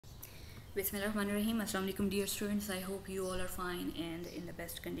Bismillahirrahmanirrahim. Assalamu alaikum, dear students. I hope you all are fine and in the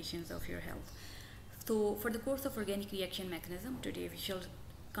best conditions of your health. So, for the course of organic reaction mechanism, today we shall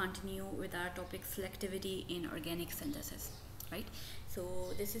continue with our topic selectivity in organic synthesis. Right? So,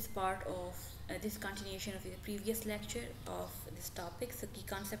 this is part of this continuation of the previous lecture of this topic. So, key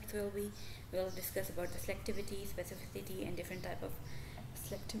concepts we'll discuss about the selectivity, specificity, and different type of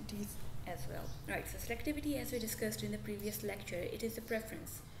selectivities as well. Right. So, selectivity, as we discussed in the previous lecture, it is the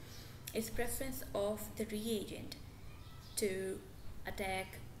preference. It's preference of the reagent to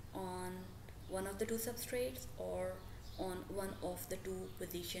attack on one of the two substrates or on one of the two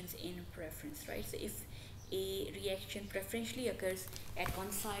positions in preference, right? So if a reaction preferentially occurs at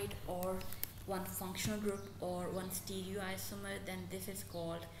one site or one functional group or one stereoisomer, then this is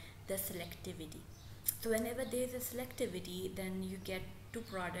called the selectivity. So whenever there is a selectivity, then you get two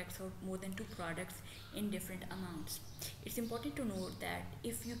products or more than two products in different amounts. It's important to note that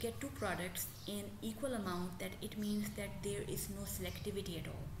if you get two products in equal amount, that it means that there is no selectivity at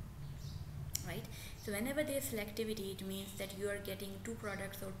all, right? So whenever there is selectivity, it means that you are getting two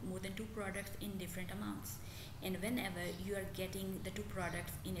products or more than two products in different amounts. And whenever you are getting the two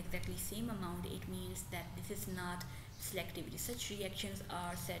products in exactly same amount, it means that this is not selectivity. Such reactions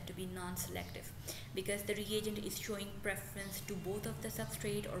are said to be non-selective because the reagent is showing preference to both of the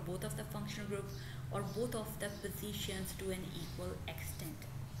substrate or both of the functional group or both of the positions to an equal extent,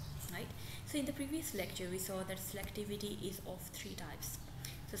 right? So in the previous lecture we saw that selectivity is of three types.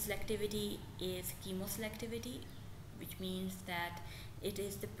 So selectivity is chemoselectivity, which means that it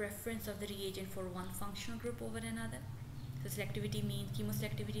is the preference of the reagent for one functional group over another. So selectivity means,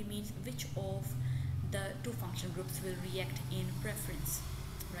 chemoselectivity means which of the two functional groups will react in preference,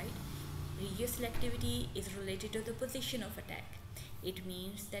 right? Regioselectivity is related to the position of attack. It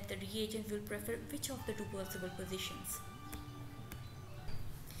means that the reagent will prefer which of the two possible positions,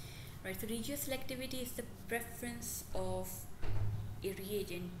 right? So regioselectivity is the preference of a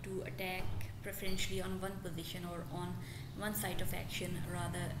reagent to attack preferentially on one position or on one site of action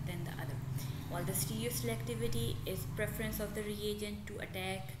rather than the other, while the stereoselectivity is preference of the reagent to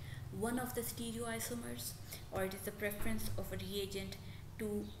attack one of the stereoisomers, or it is the preference of a reagent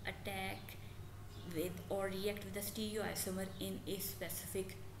to attack with or react with the stereoisomer in a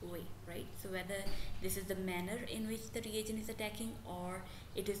specific way, right? So whether this is the manner in which the reagent is attacking or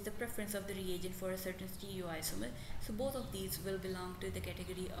it is the preference of the reagent for a certain stereoisomer, so both of these will belong to the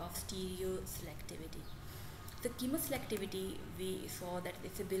category of stereoselectivity. The chemoselectivity, we saw that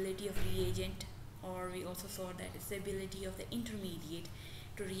it's the ability of reagent, or we also saw that it's the ability of the intermediate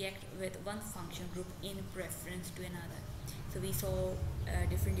to react with one function group in preference to another. So we saw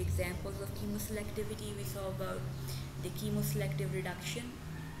different examples of chemoselectivity. We saw about the chemoselective reduction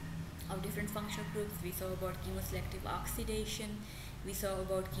of different functional groups. We saw about chemoselective oxidation. We saw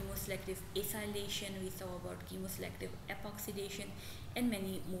about chemoselective acylation. We saw about chemoselective epoxidation and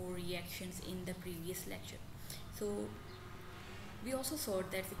many more reactions in the previous lecture. So we also saw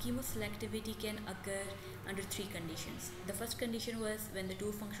that the chemoselectivity can occur under three conditions. The first condition was when the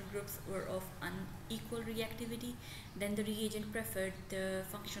two functional groups were of unequal reactivity, then the reagent preferred the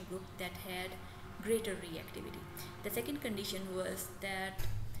functional group that had greater reactivity. The second condition was that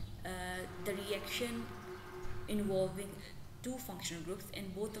the reaction involving two functional groups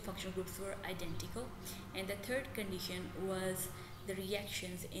and both the functional groups were identical. And the third condition was the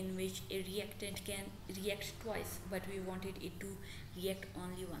reactions in which a reactant can react twice, but we wanted it to react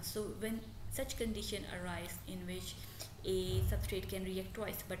only once. So when such condition arise in which a substrate can react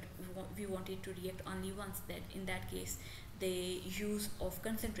twice, but we want it to react only once, then in that case the use of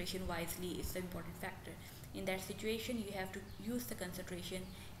concentration wisely is the important factor. In that situation you have to use the concentration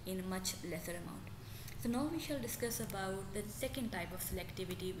in much lesser amount. So now we shall discuss about the second type of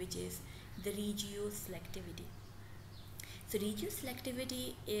selectivity, which is the regioselectivity. So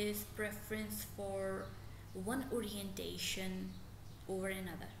regioselectivity is preference for one orientation over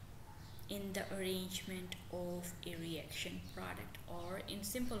another in the arrangement of a reaction product, or in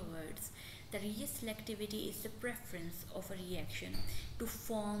simple words, the regioselectivity is the preference of a reaction to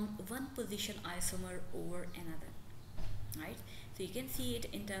form one position isomer over another, right? So you can see it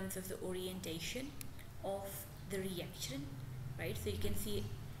in terms of the orientation of the reaction, right? So you can see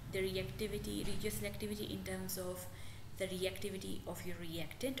the reactivity, regioselectivity in terms of the reactivity of your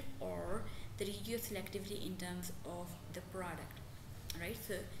reactant, or the regioselectivity in terms of the product, right?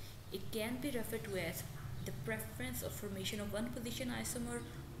 So it can be referred to as the preference of formation of one position isomer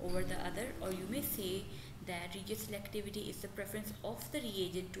over the other, or you may say that regioselectivity is the preference of the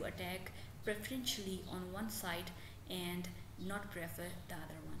reagent to attack preferentially on one site and not prefer the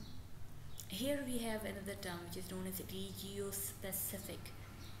other one. Here we have another term which is known as regiospecific,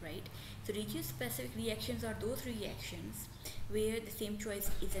 right? So regiospecific reactions are those reactions where the same choice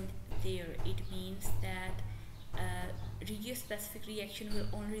isn't there. It means that regiospecific reaction will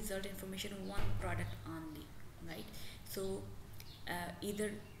only result in formation of one product only, right? So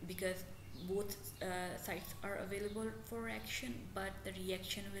either because both sites are available for action, but the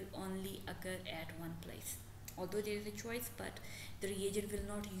reaction will only occur at one place. Although there is a choice, but the reagent will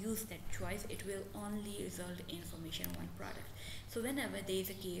not use that choice, it will only result in formation of one product. So whenever there is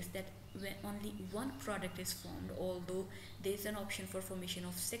a case that when only one product is formed, although there is an option for formation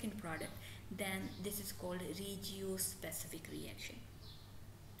of second product, then this is called regiospecific reaction,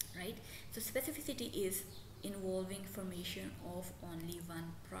 right? So specificity is involving formation of only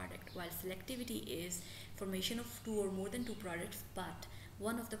one product, while selectivity is formation of two or more than two products, but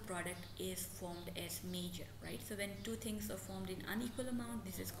one of the product is formed as major, right? So when two things are formed in unequal amount,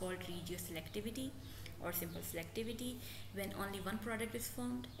 this is called regioselectivity or simple selectivity. When only one product is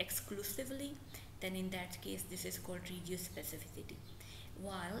formed exclusively, then in that case this is called regiospecificity.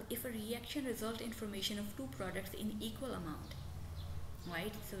 While if a reaction results in formation of two products in equal amount,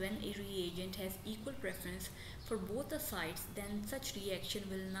 right? So when a reagent has equal preference for both the sites, then such reaction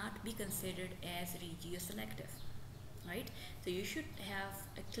will not be considered as regioselective, right? So you should have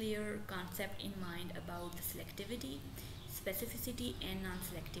a clear concept in mind about the selectivity, specificity and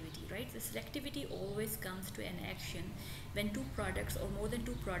non-selectivity, right? The selectivity always comes to an action when two products or more than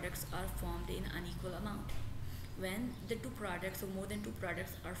two products are formed in unequal amount. When the two products or more than two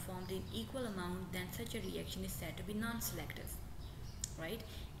products are formed in equal amount, then such a reaction is said to be non-selective, right?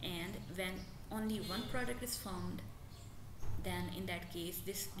 And when only one product is formed, then in that case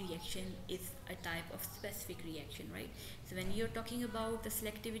this reaction is a type of specific reaction, right? So when you're talking about the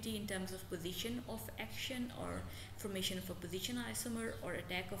selectivity in terms of position of action or formation of a position isomer or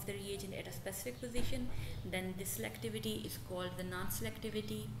attack of the reagent at a specific position, then this selectivity is called the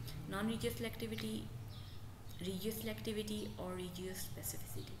non-selectivity, non-regioselectivity, regioselectivity or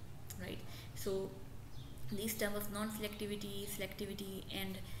regiospecificity, right? So these terms of non-selectivity, selectivity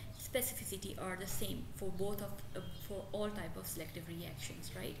and specificity are the same for both of for all type of selective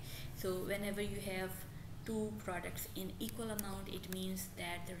reactions, right? So whenever you have two products in equal amount, it means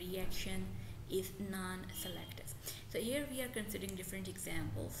that the reaction is non-selective. So here we are considering different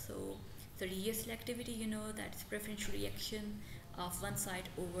examples. So the regioselectivity, you know, that's preferential reaction of one site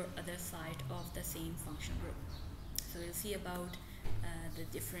over other site of the same function group. So we'll see about the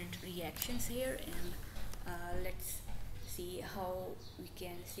different reactions here, and let's see how we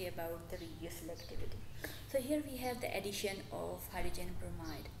can say about the regioselectivity. So here we have the addition of hydrogen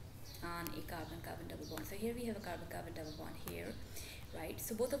bromide on a carbon-carbon double bond. So here we have a carbon-carbon double bond here, right?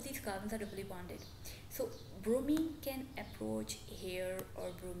 So both of these carbons are doubly bonded. So bromine can approach here or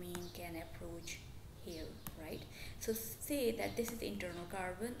bromine can approach here, right? So say that this is internal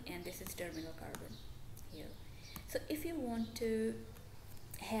carbon and this is terminal carbon here. So if you want to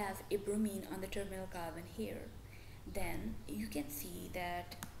have a bromine on the terminal carbon here, then you can see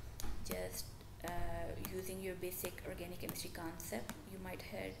that just using your basic organic chemistry concept, you might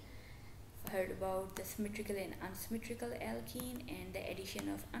have heard about the symmetrical and unsymmetrical alkene and the addition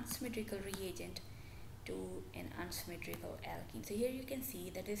of unsymmetrical reagent to an unsymmetrical alkene. So here you can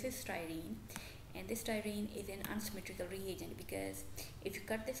see that this is styrene, and this styrene is an unsymmetrical reagent because if you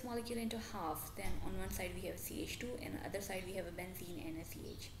cut this molecule into half, then on one side we have CH2 and on the other side we have a benzene and a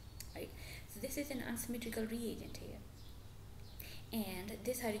CH, right? So this is an unsymmetrical reagent here. And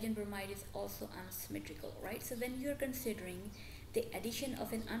this hydrogen bromide is also unsymmetrical, right? So when you're considering the addition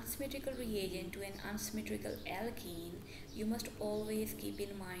of an unsymmetrical reagent to an unsymmetrical alkene, you must always keep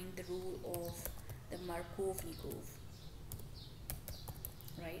in mind the rule of the Markovnikov,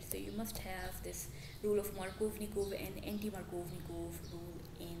 right? So you must have this rule of Markovnikov and anti-Markovnikov rule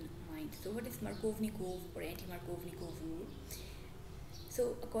in mind. So what is Markovnikov or anti-Markovnikov rule?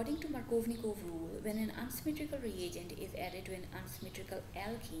 So according to Markovnikov rule, when an unsymmetrical reagent is added to an unsymmetrical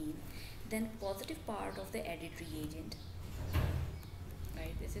alkene, then positive part of the added reagent,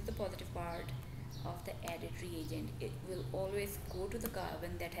 right, this is the positive part of the added reagent, it will always go to the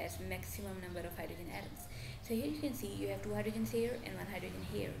carbon that has maximum number of hydrogen atoms. So here you can see you have two hydrogens here and one hydrogen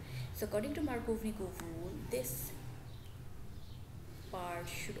here. So according to Markovnikov rule, this part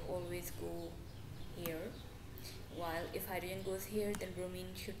should always go here, while if hydrogen goes here, then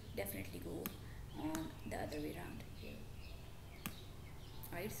bromine should definitely go on the other way around here,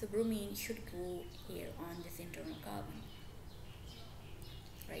 right? So bromine should go here on this internal carbon,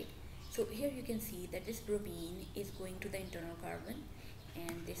 right? So here you can see that this bromine is going to the internal carbon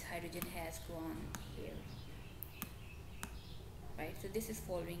and this hydrogen has gone here, right? So this is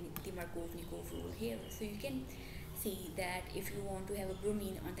following the Markovnikov rule here. So you can see that if you want to have a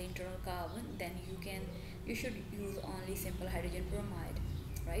bromine on the internal carbon, then you should use only simple hydrogen bromide,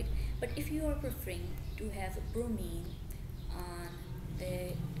 right? But if you are preferring to have bromine on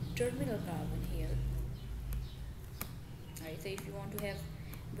the terminal carbon here, right, so if you want to have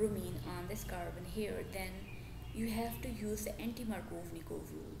bromine on this carbon here, then you have to use the anti-Markovnikov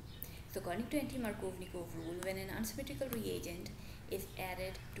rule. So according to anti-Markovnikov rule, when an unsymmetrical reagent is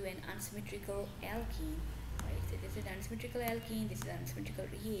added to an unsymmetrical alkene, right, so this is an unsymmetrical alkene, this is an unsymmetrical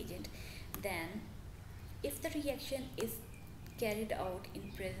reagent, then if the reaction is carried out in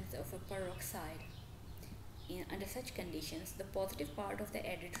presence of a peroxide, under such conditions, the positive part of the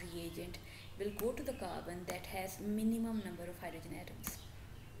added reagent will go to the carbon that has minimum number of hydrogen atoms,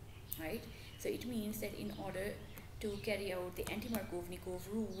 right? So it means that in order to carry out the anti-Markovnikov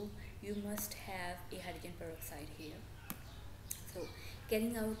rule, you must have a hydrogen peroxide here. So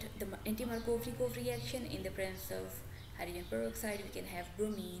carrying out the anti-Markovnikov reaction in the presence of hydrogen peroxide, we can have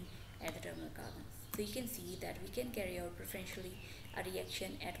bromine at the terminal carbon. So you can see that we can carry out preferentially a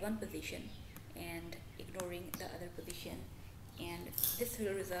reaction at one position and ignoring the other position, and this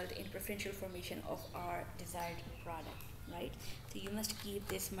will result in preferential formation of our desired product, right? So you must keep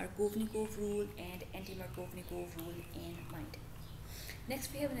this Markovnikov rule and anti-Markovnikov rule in mind.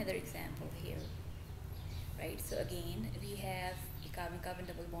 Next we have another example here, right? So again we have a carbon-carbon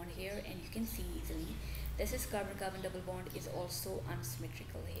double bond here, and you can see easily this is carbon-carbon double bond is also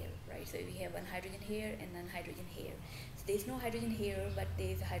unsymmetrical here, right? So we have one hydrogen here and one hydrogen here. So there is no hydrogen here, but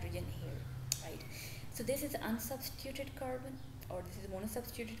there is a hydrogen here, right? So this is unsubstituted carbon, or this is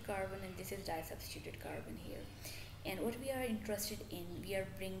monosubstituted carbon, and this is disubstituted carbon here. And what we are interested in, we are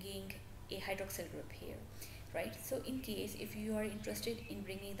bringing a hydroxyl group here, right? So in case if you are interested in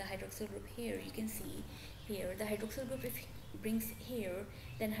bringing the hydroxyl group here, you can see here the hydroxyl group if it brings here,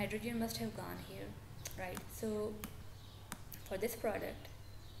 then hydrogen must have gone here, right? So for this product,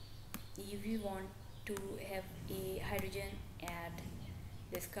 if you want to have a hydrogen add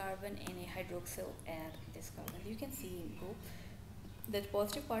this carbon and a hydroxyl add this carbon, you can see the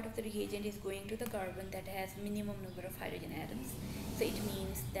positive part of the reagent is going to the carbon that has minimum number of hydrogen atoms. So it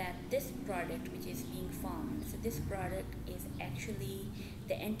means that this product which is being formed, so this product is actually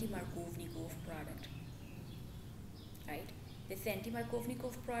the anti-Markovnikov product, right? This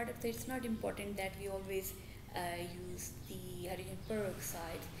anti-Markovnikov product, so it's not important that we always use the hydrogen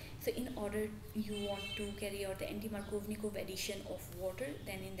peroxide. So in order you want to carry out the anti-Markovnikov addition of water,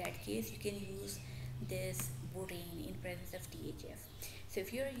 then in that case you can use this borane in presence of THF. So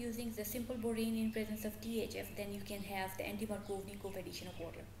if you are using the simple borane in presence of THF, then you can have the anti-Markovnikov addition of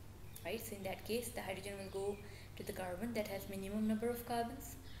water, right? So in that case the hydrogen will go to the carbon that has minimum number of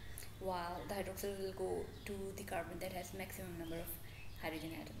carbons, while the hydroxyl will go to the carbon that has maximum number of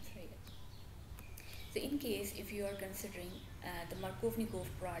hydrogen atoms, right? So in case if you are considering the Markovnikov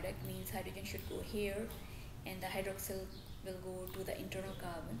product, means hydrogen should go here and the hydroxyl will go to the internal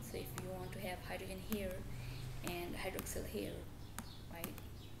carbon. So if you want to have hydrogen here and hydroxyl here, right,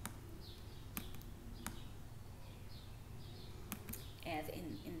 as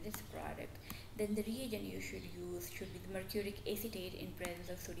in this product, then the reagent you should use should be the mercuric acetate in presence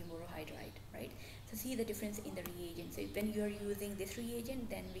of sodium borohydride, right? So see the difference in the reagent. So when you are using this reagent,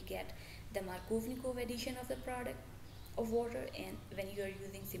 then we get the Markovnikov addition of the product of water, and when you are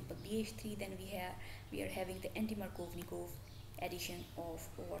using simple BH3, then we are having the anti-Markovnikov addition of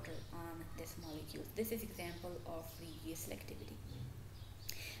water on this molecule. This is example of regius selectivity.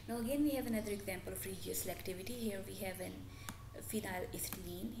 Now again we have another example of regius selectivity. Here we have an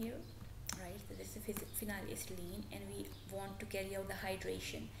phenylacetylene here, right? So this is phenylacetylene, and we want to carry out the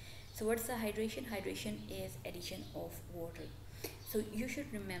hydration. So what's the hydration? Hydration is addition of water. So you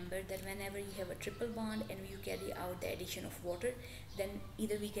should remember that whenever you have a triple bond and you carry out the addition of water, then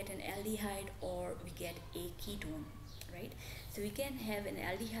either we get an aldehyde or we get a ketone, right? So we can have an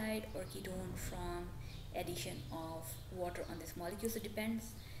aldehyde or ketone from addition of water on this molecule. So it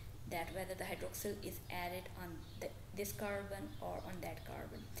depends that whether the hydroxyl is added on this carbon or on that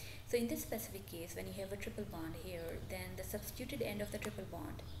carbon. So in this specific case, when you have a triple bond here, then the substituted end of the triple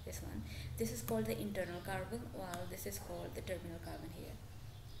bond, this is called the internal carbon, while this is called the terminal carbon here,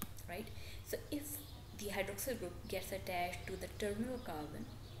 right? So if the hydroxyl group gets attached to the terminal carbon,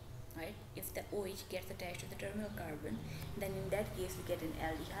 right, if the OH gets attached to the terminal carbon, then in that case we get an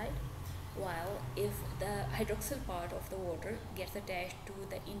aldehyde, while if the hydroxyl part of the water gets attached to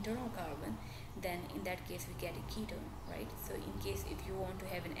the internal carbon, then in that case we get a ketone, right? So in case if you want to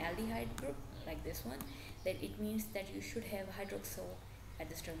have an aldehyde group like this one, then it means that you should have hydroxyl at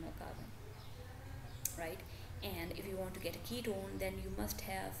this terminal carbon, right? And if you want to get a ketone, then you must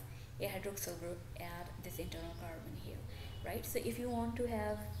have a hydroxyl group at this internal carbon here, right? So if you want to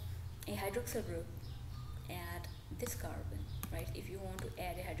have a hydroxyl group at this carbon, right, if you want to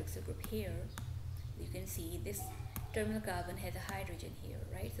add a hydroxyl group here, you can see this terminal carbon has a hydrogen here,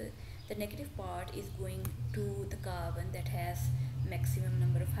 right? So the negative part is going to the carbon that has maximum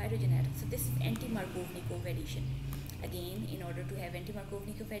number of hydrogen atoms. So this is anti-Markovnikov addition. Again, in order to have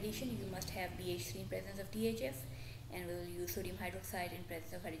anti-Markovnikov addition, you must have BH3 in presence of DHF, and we will use sodium hydroxide in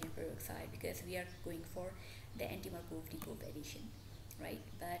presence of hydrogen peroxide, because we are going for the anti-Markovnikov addition, right?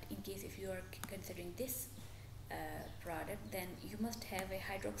 But in case if you are considering this product, then you must have a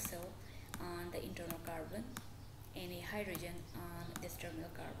hydroxyl on the internal carbon and a hydrogen on this terminal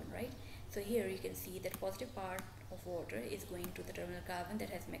carbon, right? So here you can see that positive part of water is going to the terminal carbon that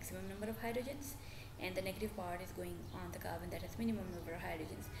has maximum number of hydrogens, and the negative part is going on the carbon that has minimum number of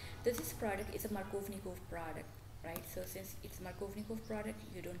hydrogens. So this product is a Markovnikov product, right? So since it's Markovnikov product,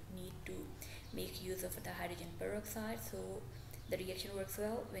 you don't need to make use of the hydrogen peroxide, so the reaction works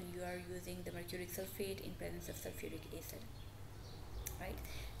well when you are using the mercuric sulfate in presence of sulfuric acid, right?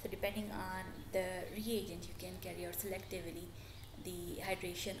 So depending on the reagent, you can carry out selectively the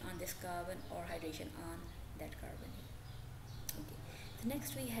hydration on this carbon or hydration on that carbon. Okay. So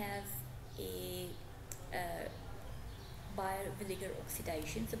next we have a Baeyer-Villiger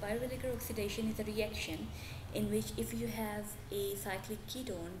oxidation. So Baeyer-Villiger oxidation is a reaction in which if you have a cyclic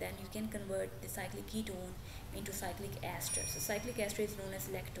ketone, then you can convert the cyclic ketone into cyclic ester. So cyclic ester is known as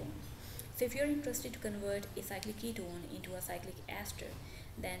lactone. So if you're interested to convert a cyclic ketone into a cyclic ester,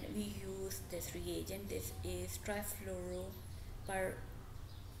 then we use this reagent. This is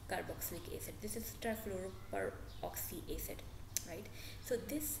trifluorocarboxylic acid. This is trifluoroperoxy acid, right? So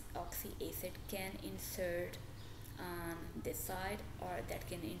this oxy acid can insert on this side, or that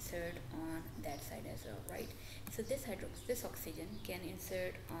can insert on that side as well, right? So this oxygen can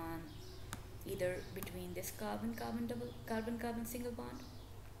insert on either between this carbon single bond,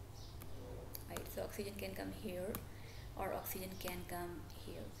 right? So oxygen can come here, or oxygen can come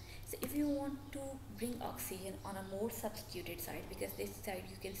here. So if you want to bring oxygen on a more substituted side, because this side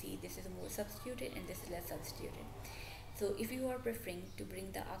you can see this is more substituted and this is less substituted. So if you are preferring to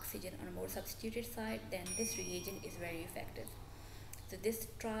bring the oxygen on a more substituted side, then this reagent is very effective. So this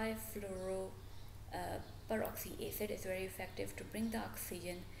trifluoroperoxy acid is very effective to bring the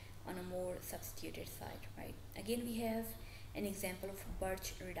oxygen on a more substituted side, right? Again, we have an example of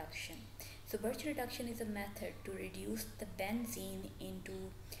Birch reduction. So Birch reduction is a method to reduce the benzene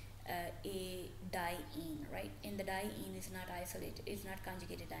into a diene, right? And the diene is not isolated, it's not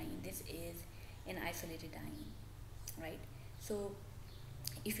conjugated diene. This is an isolated diene, right? So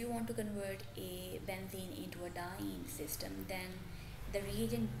if you want to convert a benzene into a diene system, then the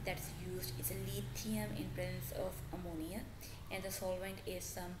reagent that's used is a lithium in presence of ammonia, and the solvent is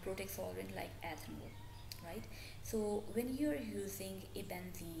some protic solvent like ethanol, right? So when you are using a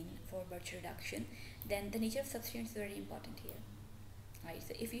benzene for Birch reduction, then the nature of substituent is very important here, right?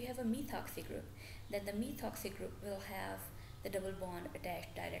 So if you have a methoxy group, then the methoxy group will have the double bond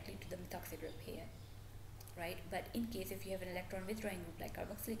attached directly to the methoxy group here, right? But in case if you have an electron withdrawing group like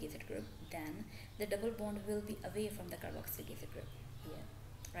carboxylic acid group, then the double bond will be away from the carboxylic acid group here,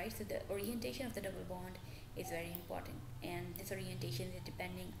 right? So the orientation of the double bond is very important, and this orientation is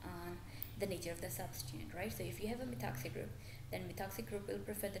depending on the nature of the substituent, right? So if you have a methoxy group, then methoxy group will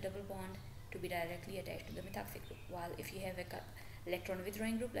prefer the double bond to be directly attached to the methoxy group, while if you have a electron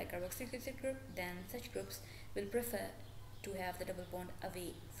withdrawing group like carboxylic acid group, then such groups will prefer to have the double bond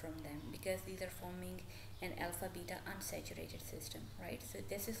away from them, because these are forming an alpha beta unsaturated system, right? So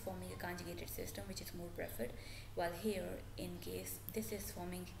this is forming a conjugated system, which is more preferred, while here in case this is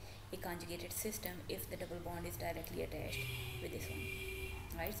forming a conjugated system if the double bond is directly attached with this one,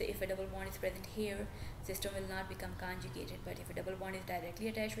 right? So if a double bond is present here, system will not become conjugated, but if a double bond is directly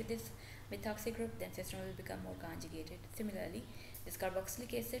attached with this methoxy group, then system will become more conjugated. Similarly, this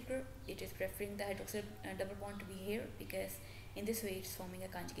carboxylic acid group, it is preferring the hydroxyl double bond to be here, because in this way it's forming a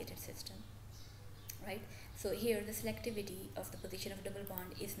conjugated system, right? So here the selectivity of the position of double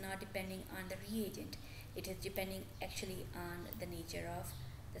bond is not depending on the reagent, it is depending actually on the nature of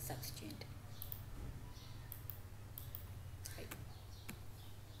the substituent, right?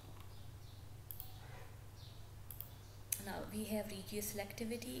 Now we have reduced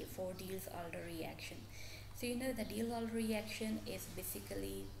selectivity for Diels-Alder reaction. So you know the Diels-Alder reaction is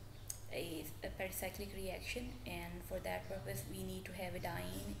basically a pericyclic reaction, and for that purpose we need to have a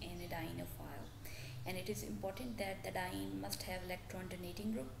diene and a dienophile, and it is important that the diene must have electron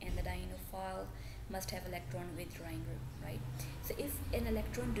donating group and the dienophile must have electron withdrawing group, right? So if an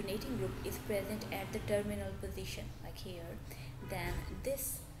electron donating group is present at the terminal position like here, then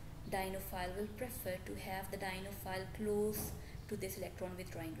this dienophile will prefer to have the dienophile close to this electron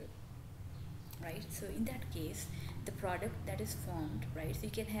withdrawing group, right? So in that case, the product that is formed, right, so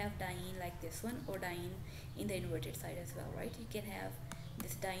you can have diene like this one, or diene in the inverted side as well, right? You can have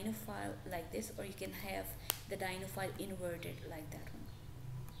this dienophile like this, or you can have the dienophile inverted like that one.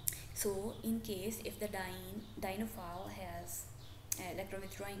 So in case if the dienophile has electron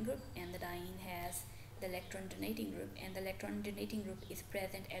withdrawing group and the diene has the electron donating group, and the electron donating group is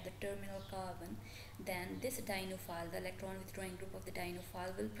present at the terminal carbon, then this dienophile, the electron withdrawing group of the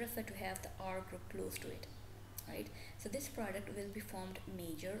dienophile, will prefer to have the R group close to it, right? So this product will be formed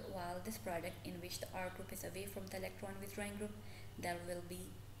major, while this product in which the R group is away from the electron withdrawing group, that will be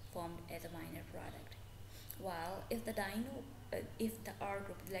formed as a minor product. While if the if the R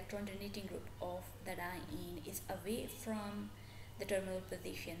group, the electron donating group of the diene, is away from the terminal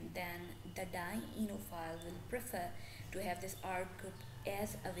position, then the dienophile will prefer to have this R group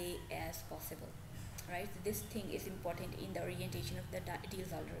as away as possible, right? So this thing is important in the orientation of the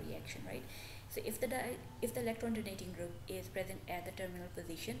Diels-Alder reaction, right? So if the electron donating group is present at the terminal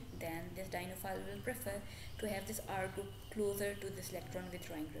position, then this dienophile will prefer to have this R group closer to this electron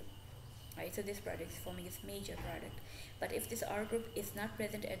withdrawing group, right? So this product is forming its major product. But if this R group is not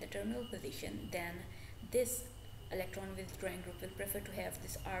present at the terminal position, then this electron withdrawing group will prefer to have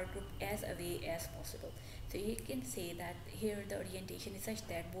this R group as away as possible. So you can say that here the orientation is such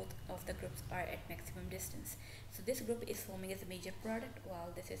that both of the groups are at maximum distance. So this group is forming as a major product, while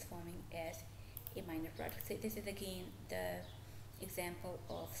this is forming as a minor product. So this is again the example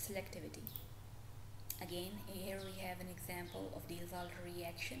of selectivity. Again, here we have an example of Diels-Alder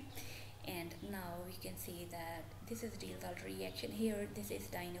reaction, and now we can see that this is Diels-Alder reaction. Here this is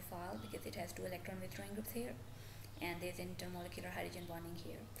dienophile because it has two electron withdrawing groups here, and there's intermolecular hydrogen bonding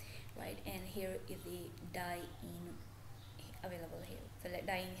here, right? And here is the diene available here. So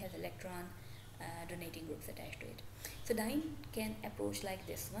diene has electron donating groups attached to it. So diene can approach like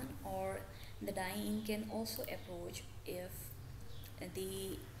this one, or the diene can also approach if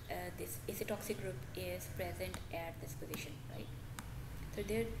the this acytoxic group is present at this position, right? So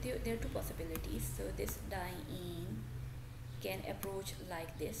there are two possibilities. So this diene can approach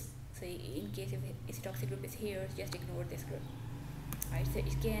like this. So in case if acytoxic group is here, just ignore this group, right? So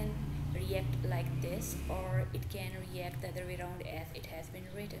it can react like this, or it can react the other way around as it has been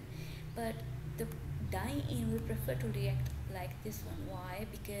written. But the diene will prefer to react like this one. Why?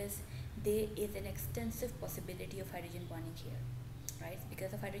 Because there is an extensive possibility of hydrogen bonding here, right?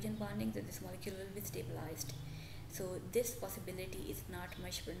 Because of hydrogen bonding, so this molecule will be stabilized. So this possibility is not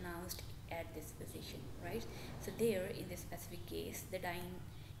much pronounced at this position, right? So there, in this specific case, the diene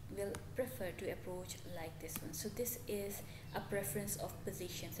will prefer to approach like this one. So this is a preference of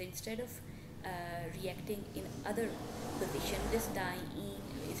position. So instead of reacting in other position, this diene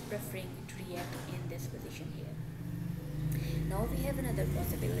is preferring to react in this position here. Now we have another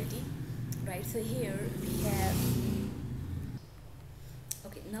possibility, right? So here we have,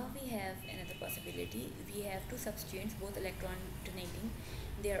 okay, now we have another possibility. We have two substituents, both electron donating.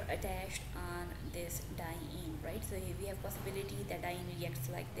 They are attached on this diene, right? So here we have possibility that diene reacts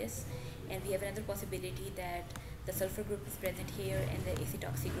like this, and we have another possibility that the sulfur group is present here and the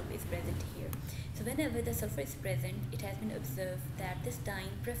acytoxic group is present here. So whenever the sulfur is present, it has been observed that this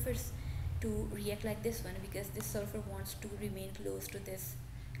diene prefers to react like this one, because this sulfur wants to remain close to this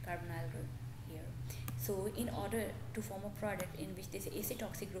carbonyl group here. So in order to form a product in which this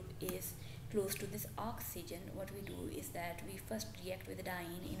acytoxic group is close to this oxygen, what we do is that we first react with the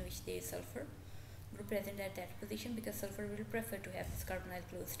diene in which there is sulfur group present at that position, because sulfur will prefer to have this carbonyl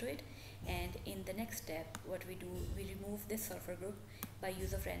close to it. And in the next step, what we do, we remove this sulfur group by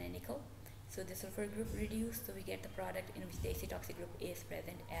use of Rann and nickel. So the sulfur group reduced, so we get the product in which the acytoxic group is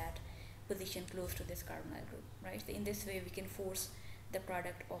present at position close to this carbonyl group, right? So in this way we can force the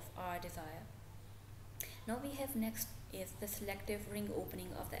product of our desire. Now we have next is the selective ring opening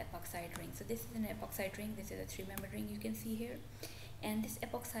of the epoxide ring. So this is an epoxide ring. This is a three-membered ring you can see here, and this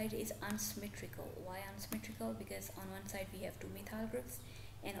epoxide is unsymmetrical. Why unsymmetrical? Because on one side we have two methyl groups,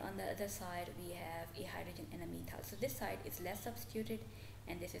 and on the other side we have a hydrogen and a methyl. So this side is less substituted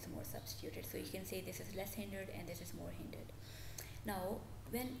and this is more substituted. So you can say this is less hindered and this is more hindered. Now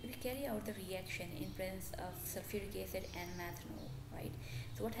when we carry out the reaction in presence of sulfuric acid and methanol, right?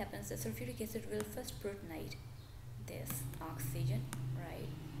 So what happens, the sulfuric acid will first protonate this oxygen, right,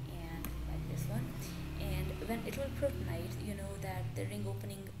 and like this one, and when it will protonate, you know that the ring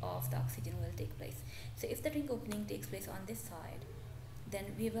opening of the oxygen will take place. So if the ring opening takes place on this side, then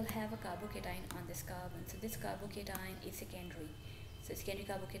we will have a carbocation on this carbon. So this carbocation is secondary. So secondary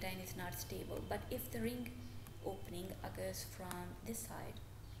carbocation is not stable. But if the ring opening occurs from this side,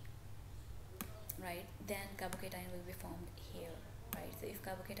 right, then carbocation will be formed here, right? So if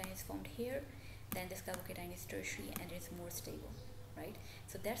carbocation is formed here, then this carbocation is tertiary and it's more stable, right?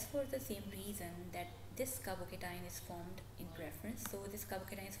 So that's for the same reason that this carbocation is formed in preference. So this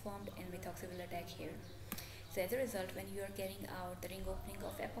carbocation is formed and methoxy will attack here. So as a result, when you are carrying out the ring opening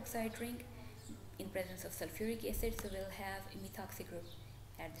of epoxide ring in presence of sulfuric acid, so we'll have a methoxy group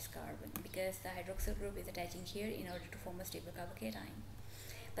at this carbon because the hydroxyl group is attaching here in order to form a stable carbocation.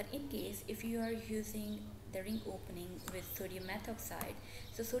 But in case if you are using the ring opening with sodium methoxide,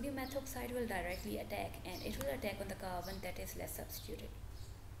 so sodium methoxide will directly attack and it will attack on the carbon that is less substituted,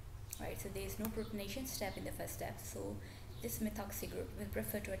 right? So there is no protonation step in the first step, so this methoxy group will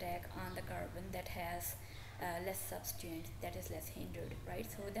prefer to attack on the carbon that has less substituent, that is less hindered, right?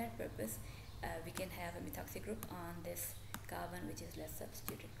 So for that purpose we can have a methoxy group on this carbon which is less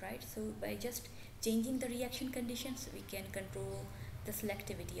substituted, right? So by just changing the reaction conditions we can control the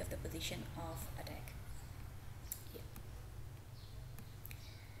selectivity of the position of attack. Yeah.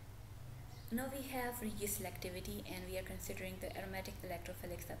 Now we have reduced selectivity and we are considering the aromatic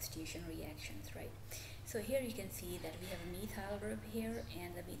electrophilic substitution reactions, right? So here you can see that we have a methyl group here,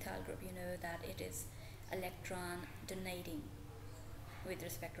 and the methyl group, you know that it is electron donating with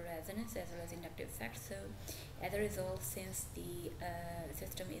respect to resonance as well as inductive effect. So as a result, since the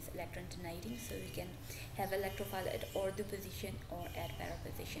system is electron donating, so we can have electrophile at ortho position or at para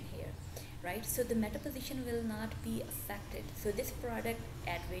position here, right? So the meta position will not be affected. So this product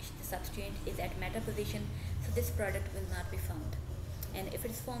at which the substituent is at meta position, so this product will not be formed. And if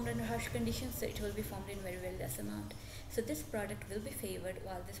it is formed under harsh conditions, so it will be formed in very, very less amount. So this product will be favored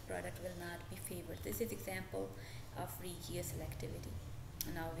while this product will not be favored. This is example of regious selectivity.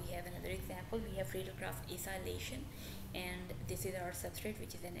 Now we have another example. We have radiograph acylation, and this is our substrate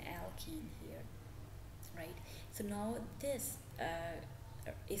which is an alkene here, right? So now this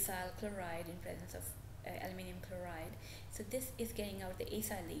acyl chloride in presence of aluminum chloride, so this is carrying out the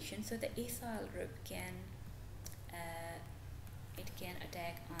acylation. So the acyl group can it can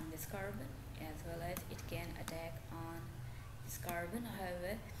attack on this carbon as well as it can attack on this carbon.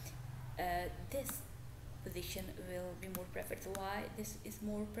 However, this position will be more preferred. So why this is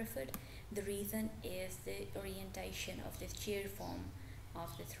more preferred? The reason is the orientation of this chair form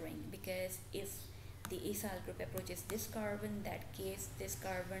of this ring, because if the acyl group approaches this carbon, that case this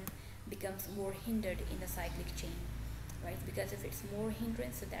carbon becomes more hindered in the cyclic chain, right? Because if it's more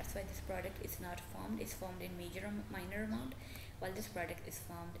hindrance, so that's why this product is not formed. It's formed in minor amount, while this product is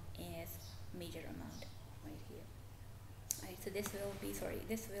formed as major amount right here, right? So this will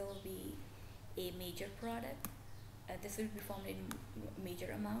be a major product. This will be formed in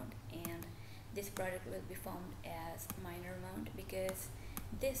major amount, and this product will be formed as minor amount because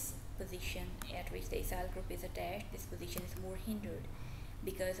this position at which the acyl group is attached, this position is more hindered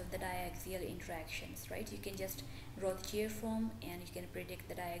because of the diaxial interactions, right? You can just draw the chair form and you can predict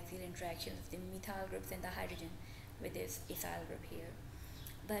the diaxial interactions of the methyl groups and the hydrogen with this acyl group here.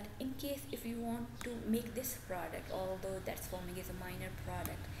 But in case if you want to make this product, although that's forming as a minor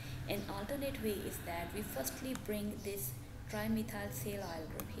product, an alternate way is that we firstly bring this trimethylsilyl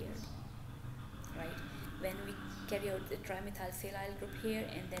group here, right? When we carry out the trimethylsilyl group here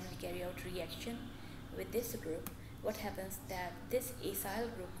and then we carry out reaction with this group, what happens that this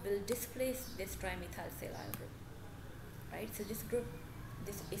acyl group will displace this trimethylsilyl group, right? So this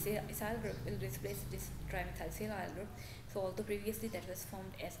acyl group will displace this trimethylsilyl group. So although previously that was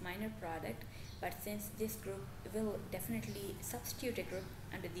formed as minor product, but since this group will definitely substitute a group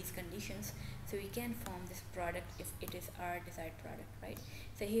under these conditions, so we can form this product if it is our desired product, right?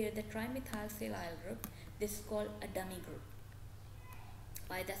 So here the trimethylsilyl group, this is called a dummy group.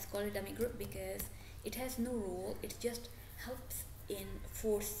 Why that's called a dummy group? Because it has no role, it just helps in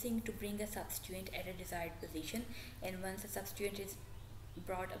forcing to bring a substituent at a desired position, and once a substituent is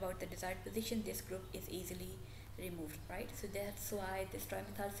brought about the desired position, this group is easily removed, right? So that's why this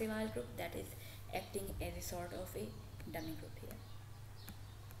trimethylsilyl group that is acting as a sort of a dummy group here,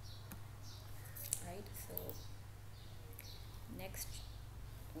 right? So next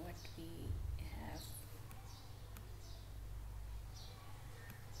what we have,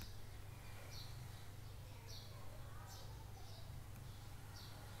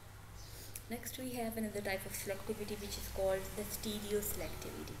 next we have another type of selectivity which is called the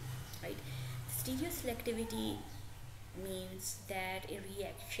stereoselectivity, right? Stereoselectivity means that a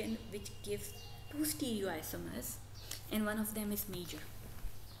reaction which gives two stereoisomers and one of them is major,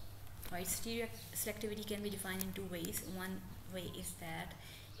 right? Stereoselectivity can be defined in two ways. One way is that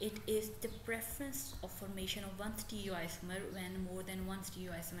it is the preference of formation of one stereoisomer when more than one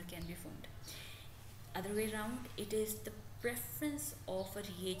stereoisomer can be formed. Other way around, it is the preference of a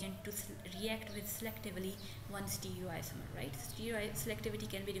reagent to react with selectively one stereoisomer, right? Selectivity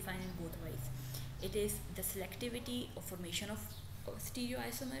can be defined in both ways. It is the selectivity of formation of a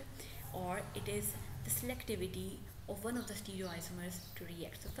stereoisomer, or it is the selectivity of one of the stereoisomers to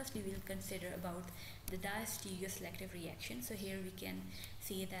react. So firstly we'll consider about the diastereoselective reaction. So here we can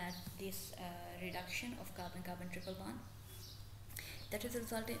see that this reduction of carbon-carbon triple bond that has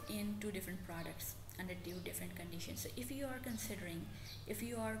resulted in two different products under two different conditions. So if you are preferring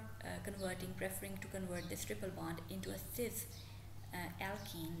to convert this triple bond into a cis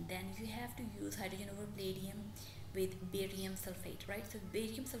alkene, then you have to use hydrogen over palladium with barium sulfate, right? So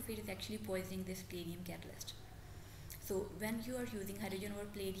barium sulfate is actually poisoning this palladium catalyst. So when you are using hydrogen over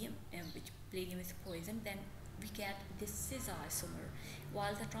palladium, which palladium is poisoned, then we get this cis isomer,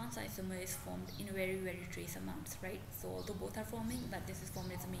 while the trans isomer is formed in very, very trace amounts, right? So although both are forming, but this is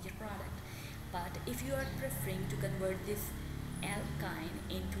formed as a major product. But if you are preferring to convert this alkyne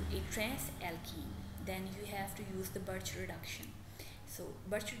into a trans alkene, then you have to use the Birch reduction. So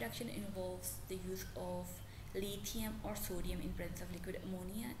Birch reduction involves the use of lithium or sodium in presence of liquid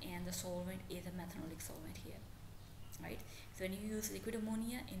ammonia, and the solvent is a methanolic solvent here, right? So when you use liquid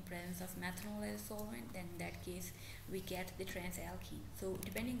ammonia in presence of methanol as a solvent, then in that case we get the trans alkene. So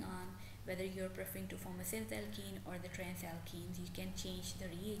depending on whether you're preferring to form a cis alkene or the trans alkenes, you can change the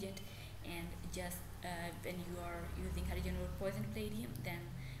reagent, and just when you are using hydrogen over poisoned palladium, then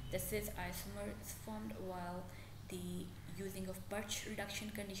the cis isomer is formed, while the using of Birch reduction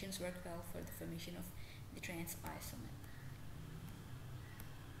conditions work well for the formation of the trans isomer.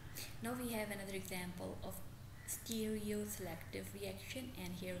 Now we have another example of stereoselective reaction,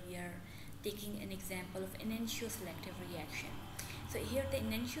 and here we are taking an example of enantioselective reaction. So here the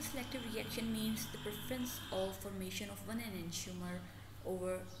enantioselective reaction means the preference of formation of one enantiomer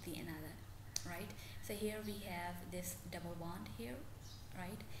over the another, right? So here we have this double bond here,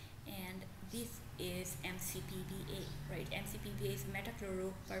 right? And this is MCPBA, right? MCPBA is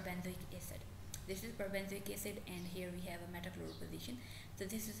metachloroperbenzoic acid. This is perbenzoic acid, and here we have a metachloro position. So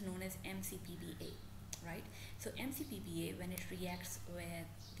this is known as MCPBA, right? So MCPBA, when it reacts with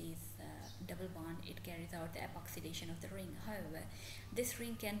this double bond, it carries out the epoxidation of the ring. However, this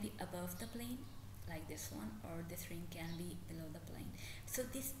ring can be above the plane, like this one, or this ring can be below the plane. So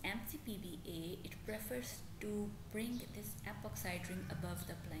this MCPBA, it prefers to bring this epoxide ring above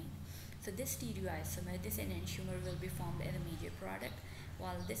the plane. So this stereoisomer, this enantiomer, will be formed as a major product,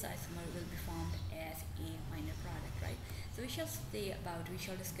 while this isomer will be formed as a minor product, right? So we shall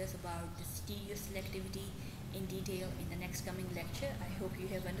discuss about the stereoselectivity in detail in the next coming lecture. I hope you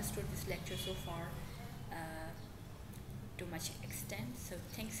have understood this lecture so far to much extent. So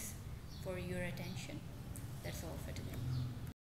thanks for your attention. That's all for today.